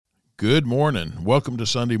Good morning. Welcome to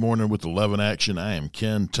Sunday Morning with the Love in Action. I am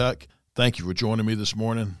Ken Tuck. Thank you for joining me this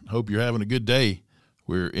morning. Hope you're having a good day.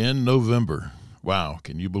 We're in November. Wow,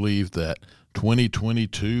 can you believe that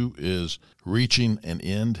 2022 is reaching an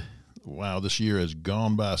end? Wow, this year has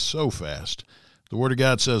gone by so fast. The Word of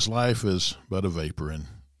God says life is but a vapor, and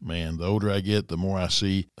man, the older I get, the more I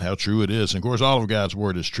see how true it is. And of course, all of God's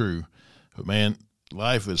Word is true. But man,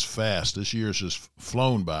 life is fast. This year's just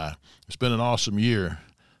flown by. It's been an awesome year.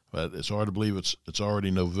 But it's hard to believe it's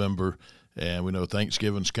already November, and we know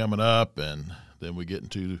Thanksgiving's coming up, and then we get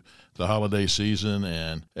into the holiday season,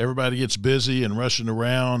 and everybody gets busy and rushing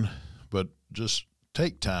around, but just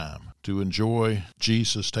take time to enjoy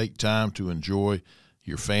Jesus. Take time to enjoy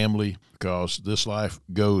your family, because this life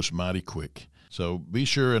goes mighty quick. So be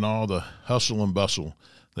sure in all the hustle and bustle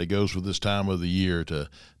that goes with this time of the year to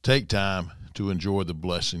take time to enjoy the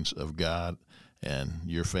blessings of God. And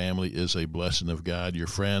your family is a blessing of God. Your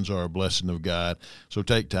friends are a blessing of God. So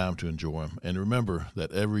take time to enjoy them. And remember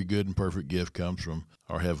that every good and perfect gift comes from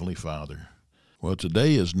our Heavenly Father. Well,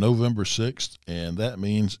 today is November 6th, and that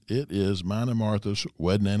means it is mine and Martha's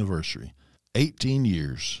wedding anniversary. 18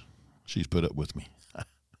 years she's put up with me.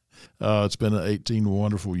 It's been 18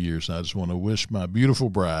 wonderful years, and I just want to wish my beautiful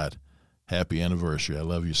bride happy anniversary. I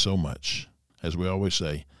love you so much. As we always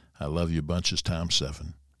say, I love you bunches times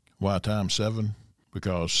 7. Why times 7?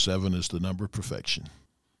 Because 7 is the number of perfection.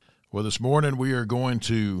 Well, this morning we are going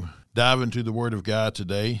to dive into the Word of God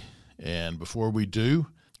today. And before we do,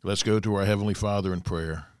 let's go to our Heavenly Father in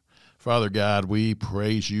prayer. Father God, we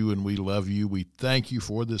praise you and we love you. We thank you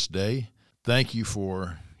for this day. Thank you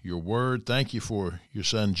for your Word. Thank you for your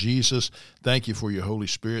Son, Jesus. Thank you for your Holy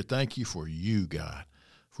Spirit. Thank you for you, God,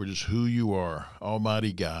 for just who you are,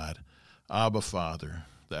 Almighty God, Abba Father,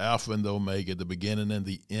 the Alpha and the Omega, the beginning and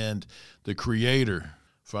the end, the Creator.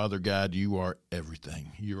 Father God, you are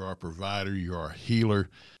everything. You're our provider. You're our healer.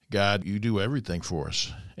 God, you do everything for us,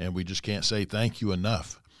 and we just can't say thank you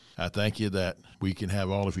enough. I thank you that we can have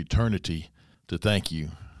all of eternity to thank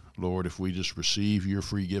you. Lord, if we just receive your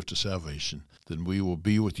free gift of salvation, then we will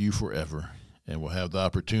be with you forever, and we'll have the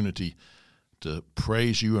opportunity to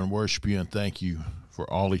praise you and worship you and thank you for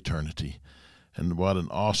all eternity. And what an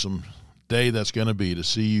awesome day that's going to be to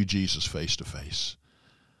see you, Jesus, face to face.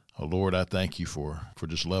 Oh, Lord, I thank you for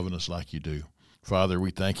just loving us like you do. Father,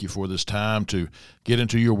 we thank you for this time to get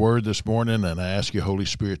into your word this morning, and I ask you, Holy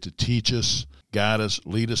Spirit, to teach us, guide us,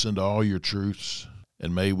 lead us into all your truths,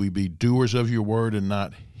 and may we be doers of your word and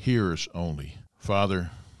not hearers only.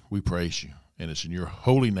 Father, we praise you, and it's in your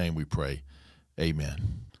holy name we pray.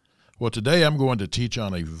 Amen. Well, today I'm going to teach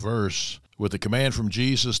on a verse with a command from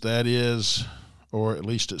Jesus that is, or at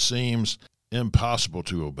least it seems, impossible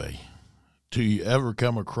to obey. Do you ever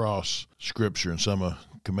come across Scripture and some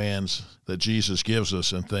commands that Jesus gives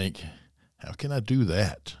us and think, how can I do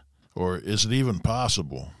that? Or is it even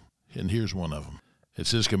possible? And here's one of them.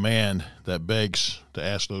 It's his command that begs to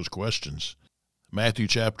ask those questions. Matthew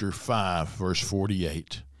chapter 5, verse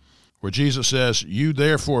 48, where Jesus says, "You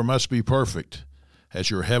therefore must be perfect, as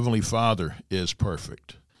your heavenly Father is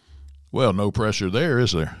perfect." Well, no pressure there,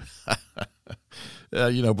 is there?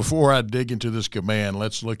 Before I dig into this command,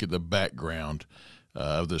 let's look at the background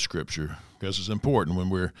of the Scripture, because it's important when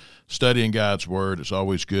we're studying God's Word. It's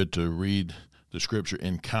always good to read the Scripture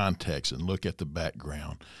in context and look at the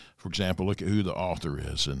background. For example, look at who the author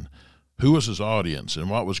is and who was his audience and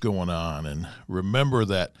what was going on. And remember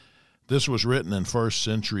that this was written in 1st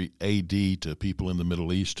century A.D. to people in the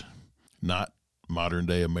Middle East, not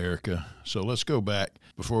modern-day America. So let's go back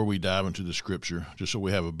before we dive into the Scripture, just so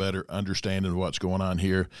we have a better understanding of what's going on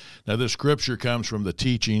here. Now, this Scripture comes from the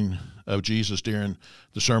teaching of Jesus during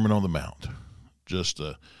the Sermon on the Mount, just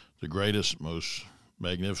the greatest, most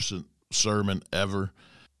magnificent sermon ever.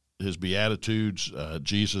 His Beatitudes,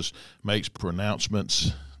 Jesus makes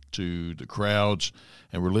pronouncements to the crowds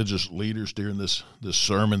and religious leaders during this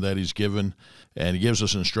sermon that he's given, and he gives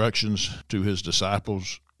us instructions to his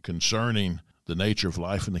disciples concerning the nature of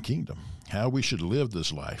life in the kingdom, how we should live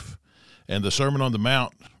this life. And the Sermon on the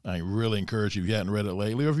Mount, I really encourage you, if you hadn't read it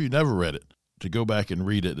lately, or if you've never read it, to go back and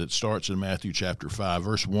read it. It starts in Matthew chapter 5,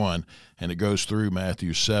 verse 1, and it goes through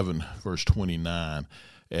Matthew 7, verse 29.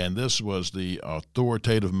 And this was the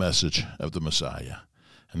authoritative message of the Messiah.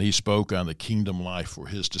 And he spoke on the kingdom life for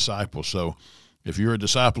his disciples. So if you're a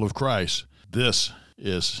disciple of Christ, this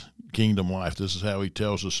is kingdom life. This is how he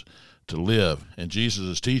tells us to live. And Jesus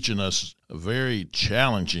is teaching us a very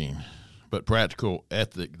challenging but practical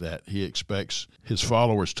ethic that he expects his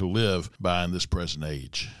followers to live by in this present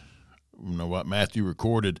age. You know, what Matthew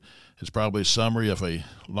recorded is probably a summary of a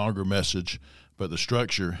longer message but the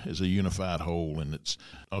structure is a unified whole, and it's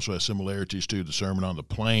also has similarities to the Sermon on the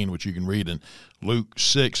Plain, which you can read in Luke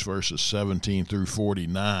 6, verses 17 through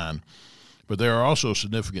 49. But there are also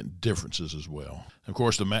significant differences as well. Of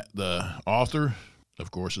course, the author, of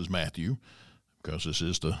course, is Matthew, because this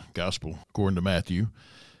is the gospel according to Matthew.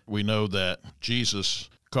 We know that Jesus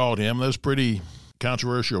called him. That's pretty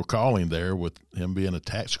controversial calling there, with him being a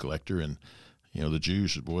tax collector, and the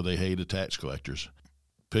Jews, boy, they hated tax collectors.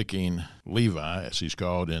 Picking Levi, as he's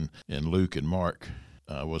called in Luke and Mark,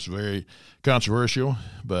 was very controversial,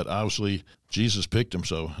 but obviously Jesus picked him,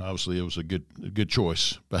 so obviously it was a good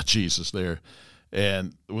choice by Jesus there.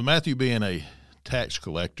 And with Matthew being a tax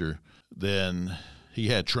collector, then he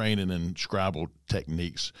had training in scribal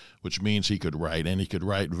techniques, which means he could write, and he could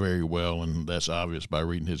write very well, and that's obvious by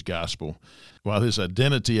reading his gospel. While his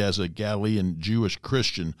identity as a Galilean Jewish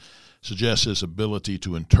Christian suggests his ability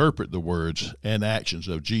to interpret the words and actions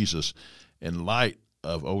of Jesus in light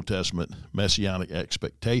of Old Testament messianic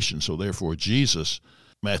expectations. So therefore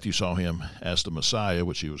Matthew saw him as the Messiah,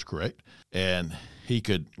 which he was correct, and he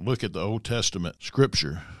could look at the Old Testament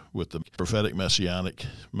scripture with the prophetic messianic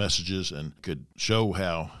messages and could show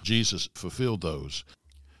how Jesus fulfilled those.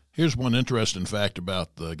 Here's one interesting fact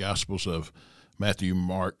about the Gospels of Matthew,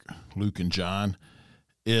 Mark, Luke, and John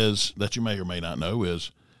is that you may or may not know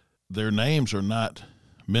is their names are not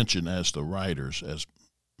mentioned as the writers, as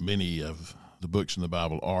many of the books in the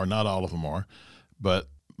Bible are. Not all of them are, but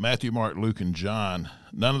Matthew, Mark, Luke, and John,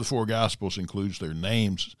 none of the four Gospels includes their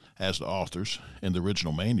names as the authors in the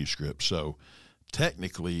original manuscript. So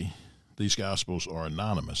technically, these Gospels are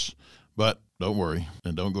anonymous. But don't worry,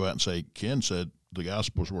 and don't go out and say, Ken said the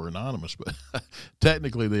Gospels were anonymous. But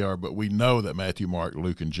technically they are, but we know that Matthew, Mark,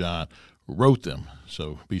 Luke, and John wrote them.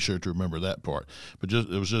 So be sure to remember that part. But it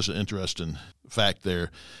was just an interesting fact there.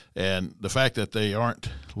 And the fact that they aren't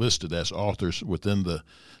listed as authors within the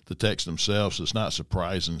text themselves is not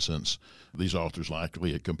surprising, since these authors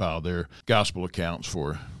likely had compiled their gospel accounts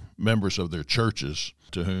for members of their churches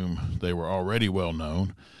to whom they were already well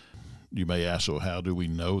known. You may ask, so how do we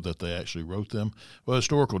know that they actually wrote them? Well,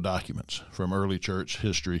 historical documents from early church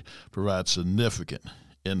history provide significant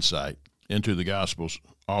insight into the gospel's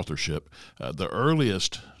authorship. The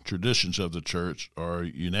earliest traditions of the church are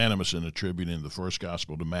unanimous in attributing the first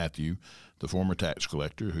gospel to Matthew, the former tax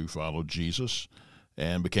collector who followed Jesus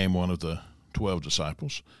and became one of the 12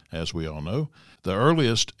 disciples, as we all know. The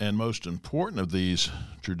earliest and most important of these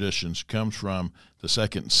traditions comes from the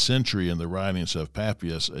 2nd century in the writings of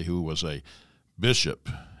Papias, who was a bishop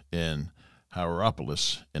in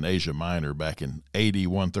Hierapolis in Asia Minor back in AD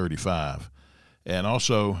 135, and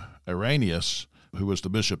also Irenaeus, who was the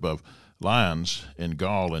bishop of Lyons in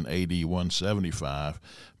Gaul in AD 175,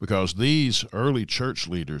 because these early church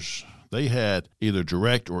leaders, they had either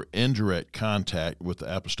direct or indirect contact with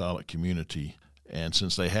the apostolic community, and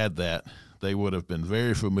since they had that, they would have been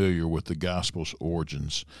very familiar with the gospel's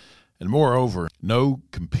origins. And moreover, no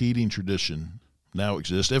competing tradition now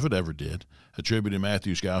exists, if it ever did, attributing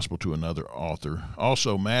Matthew's gospel to another author.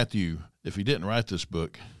 Also, Matthew, if he didn't write this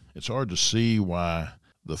book, it's hard to see why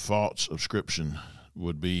the false subscription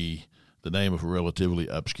would be the name of a relatively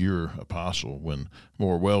obscure apostle, when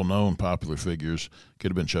more well-known popular figures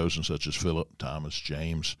could have been chosen, such as Philip, Thomas,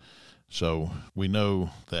 James. So we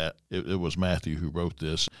know that it was Matthew who wrote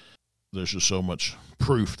this. There's just so much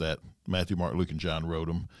proof that Matthew, Mark, Luke, and John wrote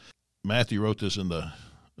them. Matthew wrote this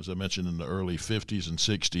as I mentioned, in the early 50s and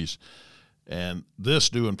 60s, and this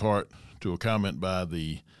due in part to a comment by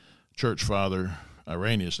the church father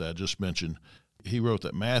Irenaeus that I just mentioned. He wrote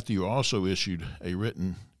that Matthew also issued a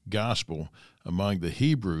written gospel among the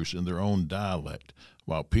Hebrews in their own dialect,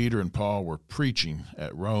 while Peter and Paul were preaching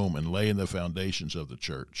at Rome and laying the foundations of the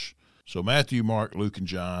church. So Matthew, Mark, Luke, and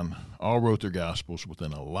John all wrote their gospels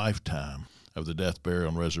within a lifetime of the death, burial,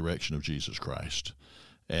 and resurrection of Jesus Christ.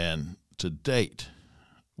 And to date,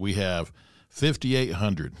 we have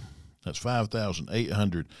 5,800, that's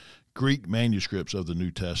 5,800 Greek manuscripts of the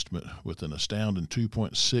New Testament, with an astounding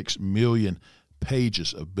 2.6 million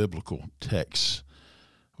pages of biblical texts.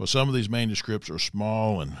 Well, some of these manuscripts are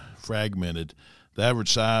small and fragmented. The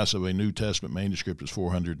average size of a New Testament manuscript is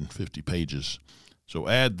 450 pages. So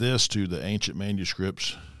add this to the ancient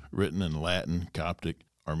manuscripts written in Latin, Coptic,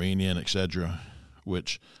 Armenian, etc.,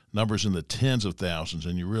 which numbers in the tens of thousands,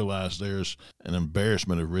 and you realize there's an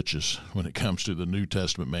embarrassment of riches when it comes to the New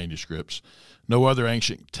Testament manuscripts. No other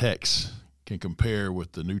ancient text can compare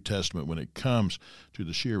with the New Testament when it comes to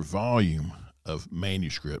the sheer volume of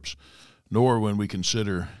manuscripts, nor when we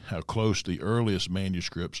consider how close the earliest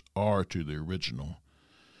manuscripts are to the original.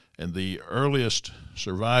 And the earliest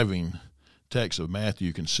surviving text of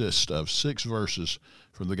Matthew consists of 6 verses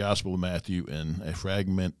from the Gospel of Matthew in a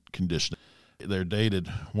fragment condition. They're dated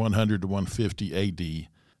 100 to 150 A.D.,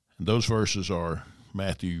 and those verses are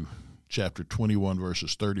Matthew chapter 21,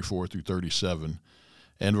 verses 34 through 37,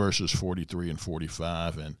 and verses 43 and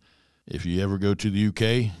 45. And if you ever go to the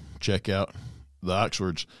UK, check out the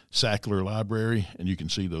Oxford's Sackler Library, and you can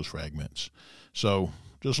see those fragments. So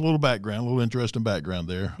just a little background, a little interesting background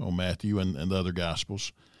there on Matthew and the other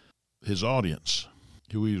Gospels. His audience,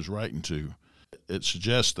 who he was writing to, it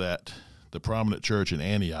suggests that the prominent church in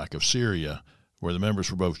Antioch of Syria, where the members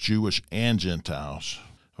were both Jewish and Gentiles,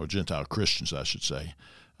 or Gentile Christians, I should say,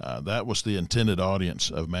 that was the intended audience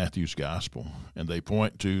of Matthew's Gospel. And they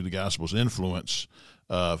point to the Gospel's influence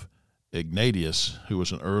of Ignatius, who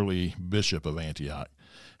was an early bishop of Antioch.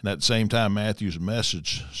 And at the same time, Matthew's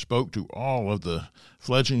message spoke to all of the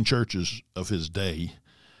fledgling churches of his day,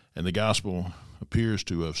 and the Gospel appears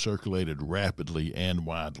to have circulated rapidly and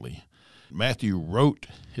widely. Matthew wrote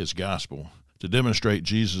his Gospel to demonstrate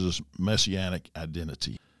Jesus' messianic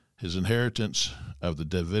identity, his inheritance of the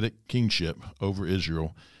Davidic kingship over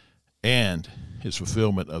Israel, and his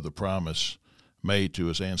fulfillment of the promise made to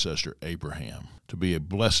his ancestor Abraham to be a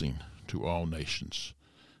blessing to all nations.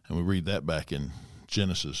 And we read that back in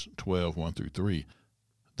Genesis 12, 1 through 3.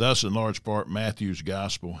 Thus, in large part, Matthew's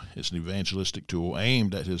Gospel is an evangelistic tool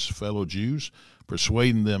aimed at his fellow Jews,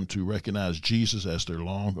 persuading them to recognize Jesus as their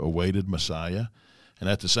long-awaited Messiah. And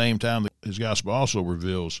at the same time, his Gospel also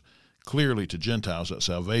reveals clearly to Gentiles that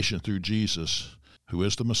salvation through Jesus, who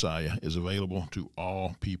is the Messiah, is available to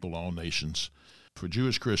all people, all nations. For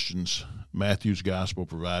Jewish Christians, Matthew's Gospel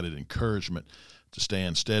provided encouragement to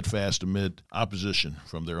stand steadfast amid opposition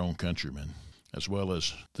from their own countrymen, as well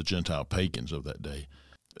as the Gentile pagans of that day.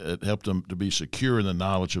 It helped them to be secure in the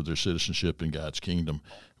knowledge of their citizenship in God's kingdom.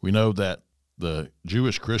 We know that the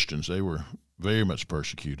Jewish Christians, they were very much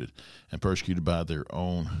persecuted, and persecuted by their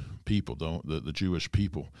own people, the Jewish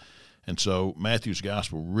people. And so Matthew's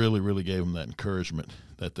Gospel really gave them that encouragement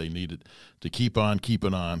that they needed to keep on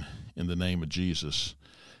keeping on in the name of Jesus.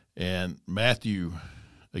 And Matthew,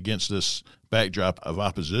 against this backdrop of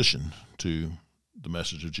opposition to the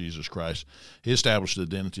message of Jesus Christ, he established the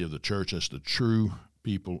identity of the church as the true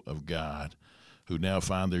people of God, who now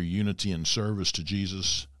find their unity and service to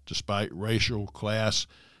Jesus despite racial, class,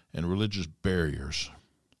 and religious barriers.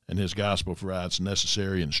 And his gospel provides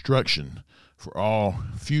necessary instruction for all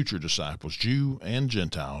future disciples, Jew and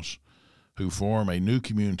Gentiles, who form a new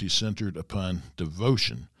community centered upon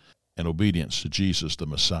devotion and obedience to Jesus the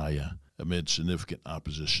Messiah amid significant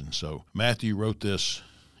opposition. So Matthew wrote this.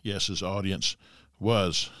 Yes, his audience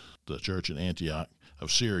was the church in Antioch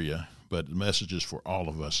of Syria, but the message is for all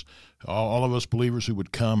of us believers who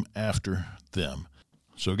would come after them.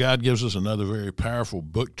 So God gives us another very powerful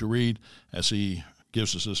book to read as he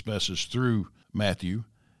gives us this message through Matthew.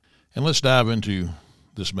 And let's dive into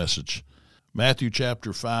this message. Matthew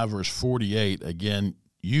chapter 5, verse 48, again,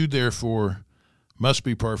 you therefore must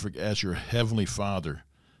be perfect as your heavenly Father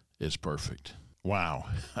is perfect. Wow.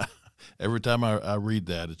 Every time I read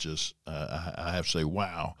that, it's just, I have to say,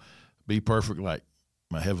 wow, be perfect like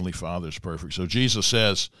my heavenly Father is perfect. So Jesus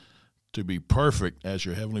says to be perfect as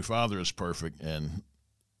your heavenly Father is perfect. And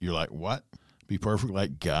you're like, what? Be perfect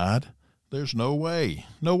like God? There's no way.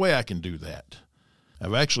 No way I can do that.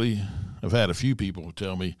 I've had a few people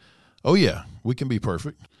tell me, oh yeah, we can be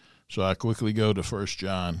perfect. So I quickly go to 1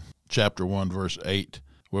 John chapter 1, verse 8,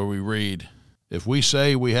 where we read, if we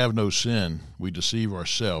say we have no sin, we deceive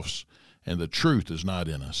ourselves, and the truth is not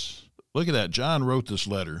in us. Look at that. John wrote this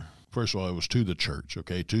letter. First of all, it was to the church,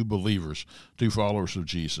 okay, to believers, to followers of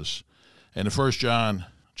Jesus. And in 1 John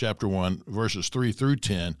chapter 1, verses 3 through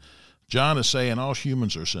 10, John is saying all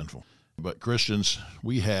humans are sinful. But Christians,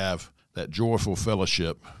 we have that joyful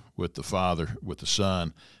fellowship with the Father, with the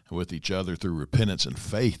Son, and with each other through repentance and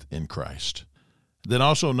faith in Christ. Then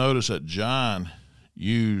also notice that John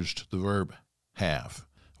used the verb have,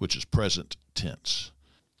 which is present tense.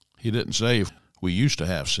 He didn't say we used to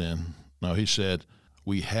have sin. No, he said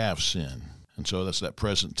we have sin. And so that's that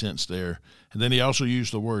present tense there. And then he also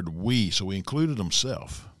used the word we, so he included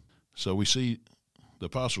himself. So we see the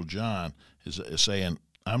Apostle John is saying,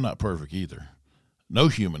 I'm not perfect either. No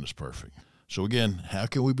human is perfect. So again, how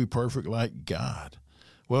can we be perfect like God?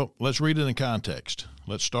 Well, let's read it in context.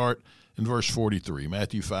 Let's start in verse 43,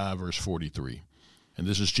 Matthew 5, verse 43. And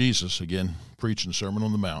this is Jesus, again, preaching the Sermon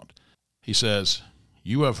on the Mount. He says,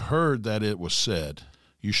 you have heard that it was said,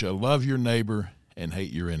 you shall love your neighbor and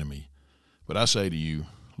hate your enemy. But I say to you,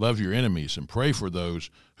 love your enemies and pray for those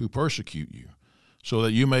who persecute you, so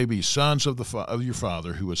that you may be sons of your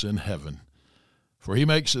Father who is in heaven. For he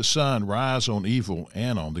makes his sun rise on evil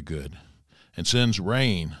and on the good, and sends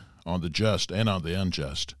rain on the just and on the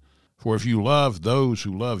unjust. For if you love those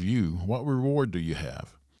who love you, what reward do you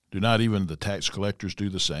have? Do not even the tax collectors do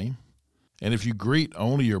the same? And if you greet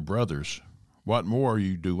only your brothers, what more are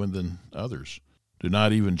you doing than others? Do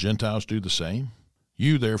not even Gentiles do the same?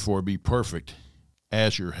 You therefore be perfect,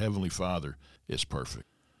 as your heavenly Father is perfect.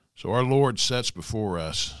 So our Lord sets before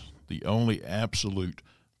us the only absolute,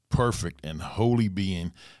 perfect, and holy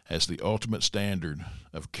being as the ultimate standard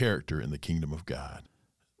of character in the kingdom of God.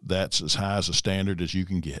 That's as high as a standard as you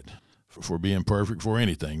can get for being perfect for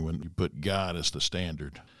anything when you put God as the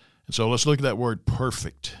standard. And so let's look at that word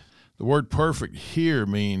perfect. The word perfect here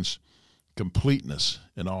means completeness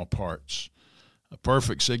in all parts.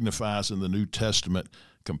 Perfect signifies in the New Testament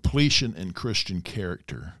completion in Christian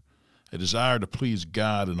character, a desire to please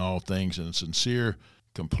God in all things, and a sincere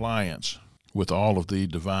compliance with all of the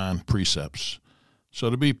divine precepts. So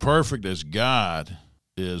to be perfect as God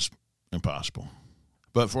is impossible.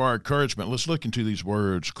 But for our encouragement, let's look into these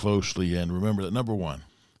words closely and remember that, number one,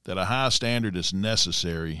 that a high standard is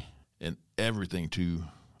necessary in everything to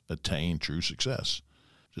attain true success.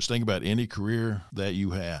 Just think about any career that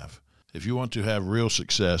you have. If you want to have real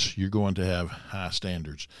success, you're going to have high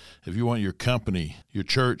standards. If you want your company, your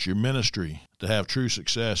church, your ministry to have true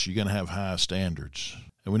success, you're going to have high standards.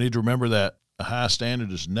 And we need to remember that a high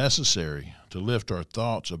standard is necessary to lift our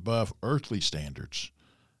thoughts above earthly standards.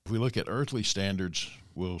 If we look at earthly standards,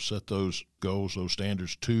 we'll set those goals, those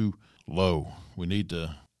standards too low. We need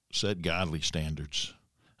to set godly standards.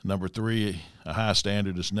 Number three, a high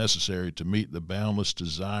standard is necessary to meet the boundless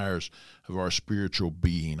desires of our spiritual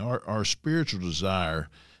being. Our spiritual desire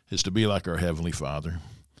is to be like our Heavenly Father.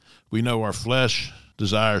 We know our flesh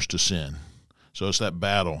desires to sin. So it's that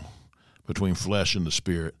battle between flesh and the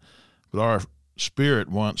spirit. But our spirit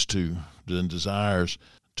wants to and desires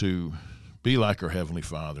to be like our Heavenly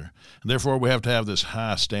Father. And therefore, we have to have this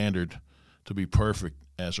high standard to be perfect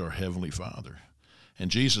as our Heavenly Father. And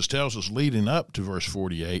Jesus tells us leading up to verse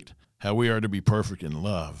 48 how we are to be perfect in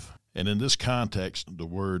love. And in this context, the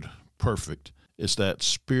word perfect is that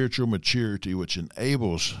spiritual maturity which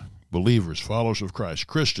enables believers, followers of Christ,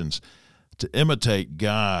 Christians, to imitate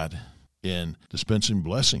God in dispensing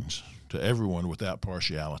blessings to everyone without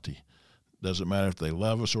partiality. Doesn't matter if they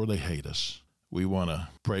love us or they hate us. We want to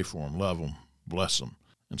pray for them, love them, bless them.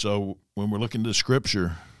 And so when we're looking to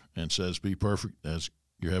Scripture and says, be perfect as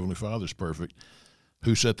your Heavenly Father's perfect,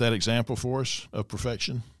 who set that example for us of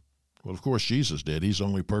perfection? Well, of course, Jesus did. He's the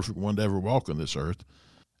only perfect one to ever walk on this earth.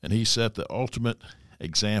 And he set the ultimate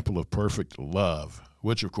example of perfect love,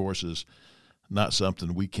 which, of course, is not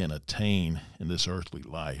something we can attain in this earthly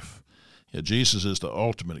life. Yeah, Jesus is the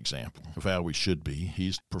ultimate example of how we should be.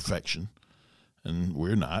 He's perfection, and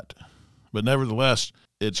we're not. But nevertheless,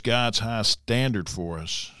 it's God's high standard for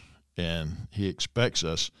us, and he expects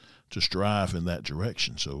us to strive in that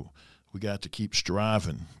direction. So we got to keep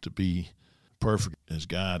striving to be perfect as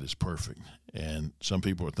God is perfect. And some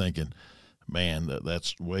people are thinking, man,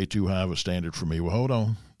 that's way too high of a standard for me. Well, hold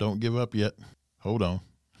on. Don't give up yet. Hold on.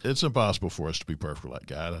 It's impossible for us to be perfect like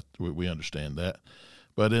God. We understand that.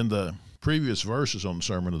 But in the previous verses on the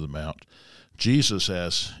Sermon on the Mount, Jesus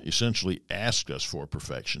has essentially asked us for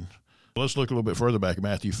perfection. Let's look a little bit further back at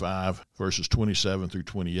Matthew 5, verses 27 through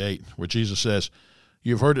 28, where Jesus says,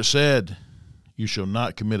 "You've heard it said, you shall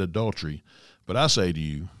not commit adultery. But I say to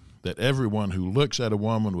you that everyone who looks at a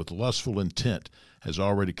woman with lustful intent has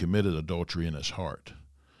already committed adultery in his heart.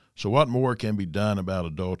 So what more can be done about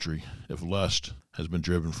adultery if lust has been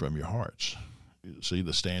driven from your hearts?" See,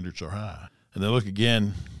 the standards are high. And then look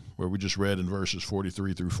again where we just read in verses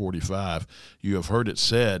 43 through 45, "You have heard it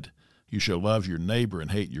said, you shall love your neighbor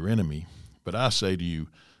and hate your enemy. But I say to you,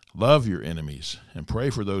 love your enemies and pray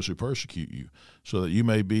for those who persecute you, so that you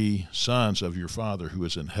may be sons of your Father who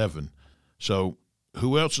is in heaven." So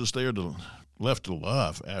who else is there left to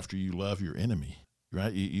love after you love your enemy,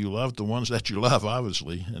 right? You love the ones that you love,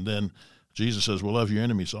 obviously, and then Jesus says, well, love your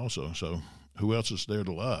enemies also. So who else is there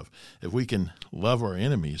to love? If we can love our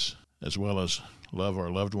enemies as well as love our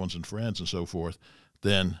loved ones and friends and so forth,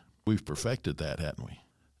 then we've perfected that, haven't we?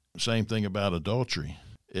 Same thing about adultery.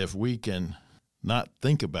 If we can not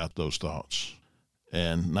think about those thoughts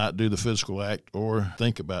and not do the physical act or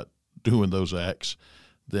think about doing those acts,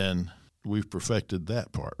 then we've perfected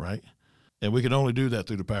that part, right? And we can only do that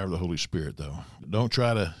through the power of the Holy Spirit, though. Don't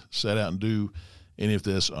try to set out and do any of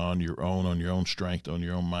this on your own strength, on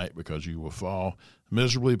your own might, because you will fall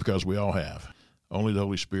miserably, because we all have. Only the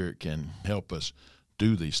Holy Spirit can help us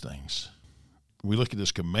do these things. We look at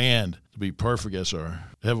this command to be perfect as our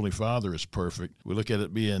Heavenly Father is perfect. We look at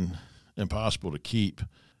it being impossible to keep.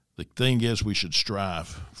 The thing is, we should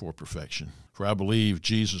strive for perfection. For I believe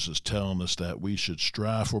Jesus is telling us that we should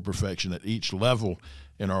strive for perfection at each level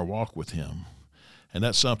in our walk with him. And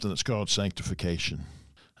that's something that's called sanctification.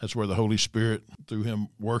 That's where the Holy Spirit, through him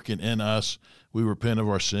working in us, we repent of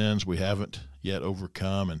our sins we haven't yet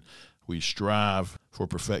overcome, and we strive for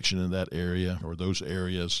perfection in that area or those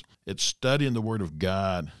areas. It's studying the Word of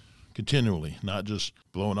God continually, not just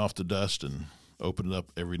blowing off the dust and opening it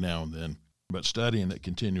up every now and then, but studying it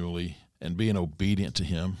continually and being obedient to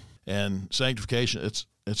him. And sanctification,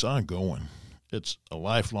 it's ongoing. It's a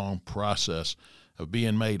lifelong process of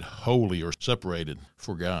being made holy or separated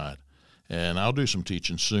for God. And I'll do some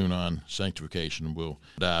teaching soon on sanctification, and we'll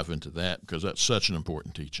dive into that because that's such an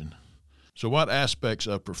important teaching. So what aspects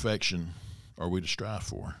of perfection are we to strive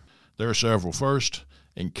for? There are several. First,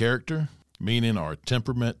 in character, meaning our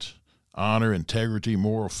temperament, honor, integrity,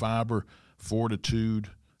 moral fiber, fortitude,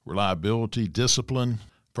 reliability, discipline,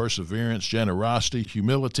 perseverance, generosity,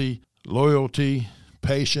 humility, loyalty,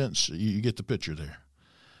 patience. You get the picture there.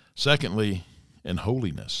 Secondly, in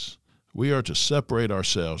holiness, we are to separate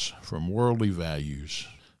ourselves from worldly values,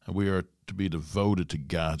 and we are to be devoted to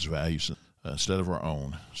God's values instead of our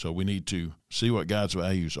own. So we need to see what God's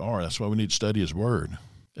values are. That's why we need to study his word,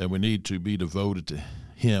 and we need to be devoted to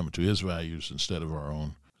him, to his values instead of our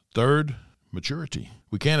own. Third, maturity.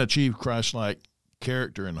 We can't achieve Christ-like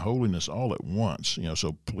character and holiness all at once,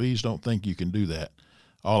 so please don't think you can do that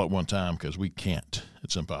all at one time, because we can't.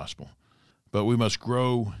 It's impossible. But we must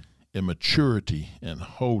grow in maturity and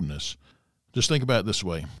wholeness. Just think about it this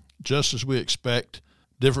way. Just as we expect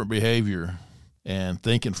different behavior and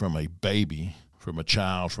thinking from a baby, from a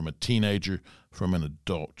child, from a teenager, from an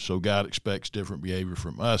adult, so God expects different behavior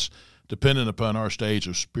from us depending upon our stage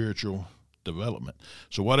of spiritual development.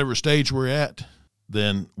 So whatever stage we're at,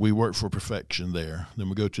 then we work for perfection there. Then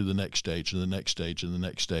we go to the next stage and the next stage and the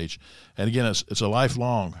next stage. And again, it's a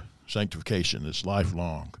lifelong sanctification. It's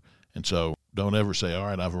lifelong. And so don't ever say, all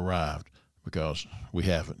right, I've arrived, because we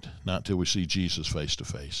haven't, not until we see Jesus face to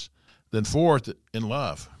face. Then fourth, in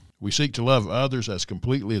love. We seek to love others as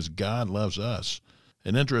completely as God loves us.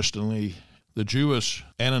 And interestingly, the Jewish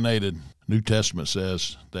annotated New Testament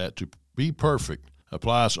says that to be perfect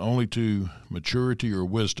applies only to maturity or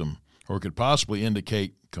wisdom, or could possibly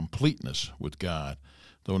indicate completeness with God,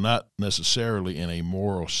 though not necessarily in a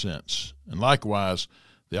moral sense. And likewise,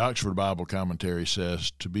 the Oxford Bible Commentary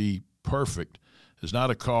says to be perfect is not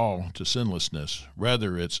a call to sinlessness.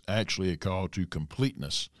 Rather, it's actually a call to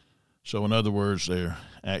completeness. So in other words, they're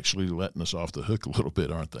actually letting us off the hook a little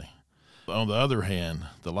bit, aren't they? On the other hand,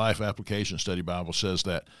 the Life Application Study Bible says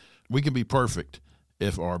that we can be perfect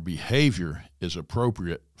if our behavior is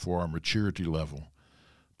appropriate for our maturity level.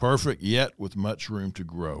 Perfect, yet with much room to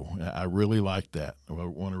grow. I really like that. I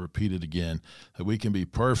want to repeat it again, that we can be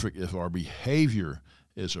perfect if our behavior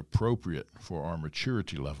is appropriate for our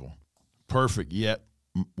maturity level. Perfect, yet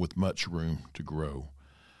with much room to grow.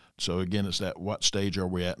 So again, it's that what stage are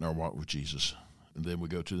we at in our walk with Jesus? And then we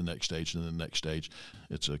go to the next stage and the next stage.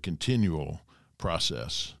 It's a continual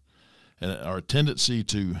process. And our tendency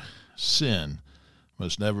to sin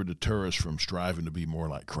must never deter us from striving to be more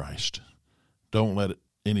like Christ. Don't let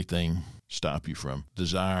anything stop you from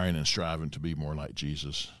desiring and striving to be more like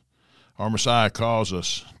Jesus. Our Messiah calls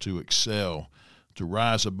us to excel, to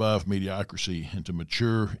rise above mediocrity, and to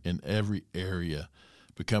mature in every area,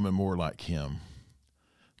 becoming more like him.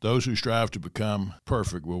 Those who strive to become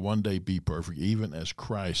perfect will one day be perfect, even as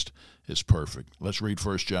Christ is perfect. Let's read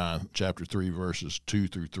 1 John chapter 3, verses 2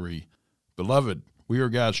 through 3. Beloved, we are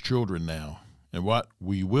God's children now, and what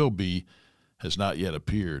we will be has not yet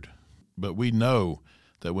appeared. But we know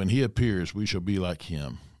that when he appears, we shall be like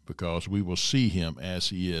him, because we will see him as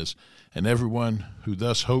he is. And everyone who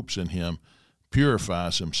thus hopes in him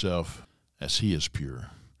purifies himself as he is pure.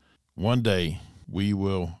 One day we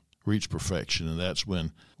will reach perfection, and that's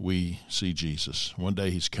when we see Jesus. One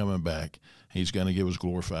day he's coming back. He's going to give us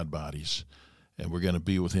glorified bodies, and we're going to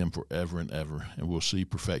be with him forever and ever, and we'll see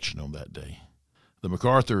perfection on that day. The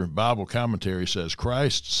MacArthur Bible Commentary says,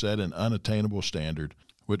 Christ set an unattainable standard,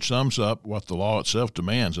 which sums up what the law itself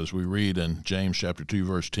demands, as we read in James chapter 2,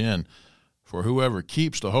 verse 10. For whoever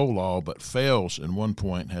keeps the whole law but fails in one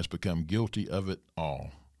point has become guilty of it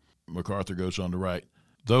all. MacArthur goes on to write,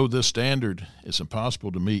 though this standard is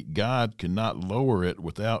impossible to meet, God cannot lower it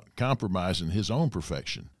without compromising his own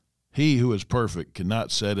perfection. He who is perfect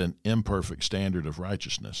cannot set an imperfect standard of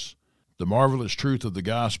righteousness. The marvelous truth of the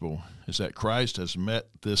gospel is that Christ has met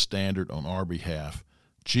this standard on our behalf.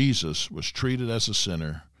 Jesus was treated as a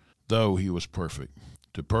sinner, though he was perfect,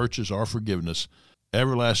 to purchase our forgiveness,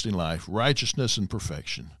 everlasting life, righteousness, and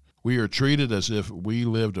perfection. We are treated as if we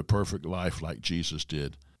lived a perfect life like Jesus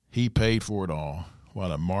did. He paid for it all.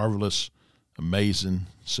 What a marvelous, amazing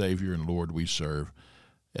Savior and Lord we serve.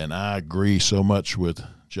 And I agree so much with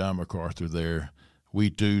John MacArthur there. We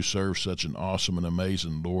do serve such an awesome and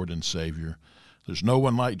amazing Lord and Savior. There's no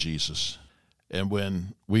one like Jesus. And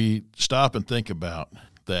when we stop and think about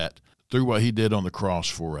that, through what he did on the cross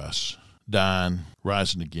for us, dying,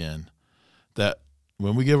 rising again, that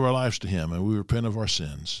when we give our lives to him and we repent of our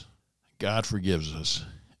sins, God forgives us,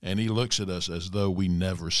 and he looks at us as though we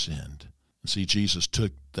never sinned. See, Jesus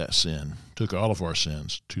took that sin, took all of our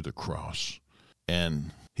sins to the cross,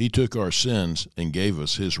 and he took our sins and gave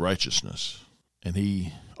us his righteousness, and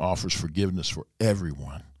he offers forgiveness for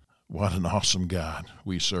everyone. What an awesome God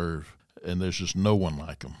we serve, and there's just no one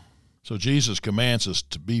like him. So Jesus commands us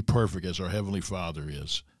to be perfect as our Heavenly Father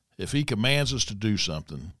is. If he commands us to do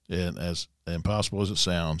something, and as impossible as it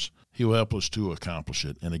sounds, he will help us to accomplish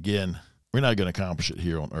it. And again, we're not going to accomplish it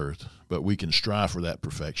here on earth, but we can strive for that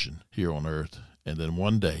perfection here on earth. And then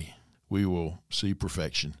one day we will see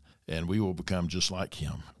perfection, and we will become just like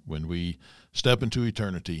him when we step into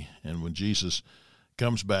eternity and when Jesus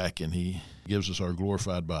comes back and he gives us our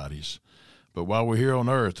glorified bodies. But while we're here on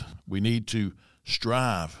earth, we need to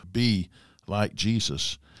strive, be like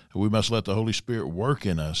Jesus. We must let the Holy Spirit work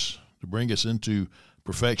in us to bring us into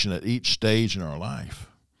perfection at each stage in our life.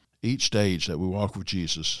 Each stage that we walk with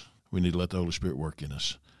Jesus, we need to let the Holy Spirit work in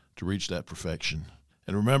us to reach that perfection.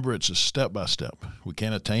 And remember, it's a step by step. We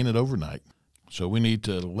can't attain it overnight. So we need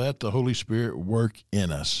to let the Holy Spirit work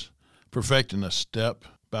in us, perfecting us step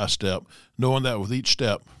by step, knowing that with each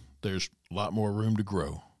step, there's a lot more room to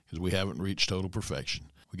grow because we haven't reached total perfection.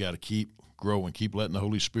 We got to keep growing, keep letting the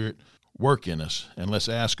Holy Spirit work in us, and let's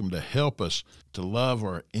ask him to help us to love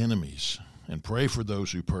our enemies and pray for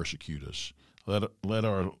those who persecute us. Let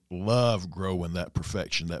our love grow in that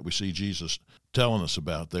perfection that we see Jesus telling us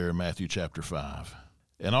about there in Matthew chapter 5.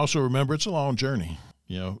 And also remember, it's a long journey,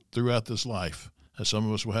 throughout this life. As some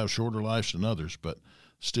of us will have shorter lives than others, but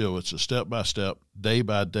still, it's a step-by-step,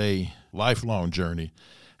 day-by-day, lifelong journey.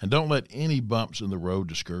 And don't let any bumps in the road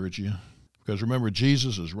discourage you, because remember,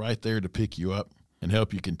 Jesus is right there to pick you up and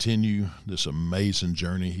help you continue this amazing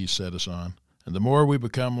journey he set us on. And the more we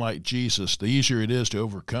become like Jesus, the easier it is to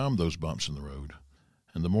overcome those bumps in the road.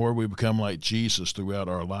 And the more we become like Jesus throughout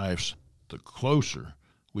our lives, the closer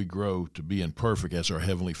we grow to being perfect as our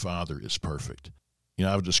Heavenly Father is perfect.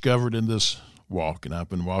 I've discovered in this walk, and I've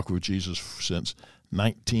been walking with Jesus since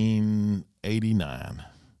 1989,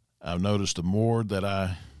 I've noticed the more that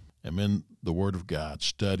I am in the Word of God,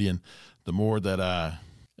 studying, the more that I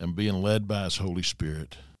am being led by his Holy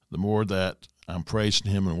Spirit, the more that I'm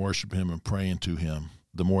praising him and worshiping him and praying to him,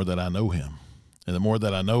 the more that I know him. And the more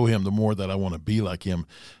that I know him, the more that I want to be like him,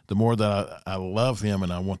 the more that I love him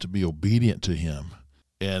and I want to be obedient to him.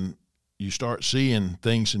 And you start seeing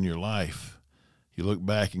things in your life. You look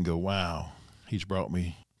back and go, wow, he's brought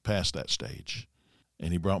me past that stage.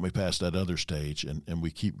 And he brought me past that other stage, and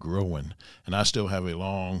we keep growing. And I still have a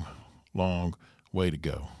long, long way to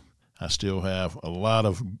go. I still have a lot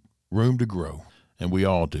of room to grow, and we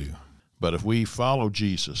all do. But if we follow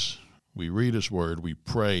Jesus, we read his word, we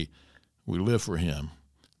pray, we live for him,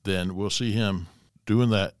 then we'll see him doing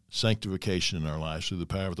that sanctification in our lives through the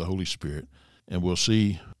power of the Holy Spirit, and we'll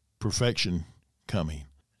see perfection coming.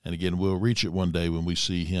 And again, we'll reach it one day when we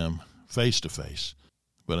see him face to face.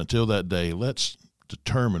 But until that day, let's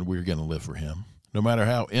determine we're going to live for him. No matter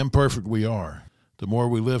how imperfect we are, the more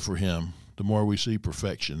we live for him, the more we see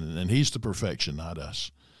perfection. And he's the perfection, not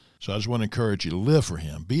us. So I just want to encourage you to live for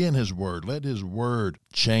him. Be in his word. Let his word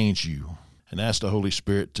change you. And ask the Holy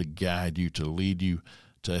Spirit to guide you, to lead you,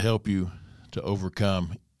 to help you to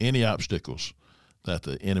overcome any obstacles that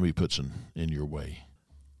the enemy puts in your way.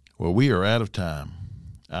 Well, we are out of time.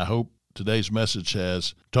 I hope today's message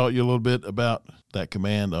has taught you a little bit about that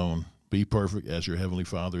command on be perfect as your Heavenly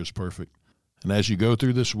Father is perfect. And as you go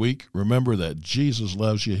through this week, remember that Jesus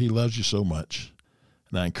loves you. He loves you so much.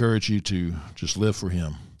 And I encourage you to just live for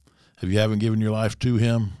him. If you haven't given your life to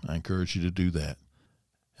him, I encourage you to do that.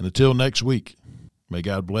 And until next week, may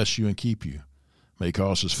God bless you and keep you. May he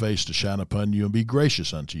cause his face to shine upon you and be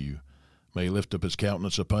gracious unto you. May he lift up his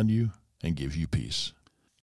countenance upon you and give you peace.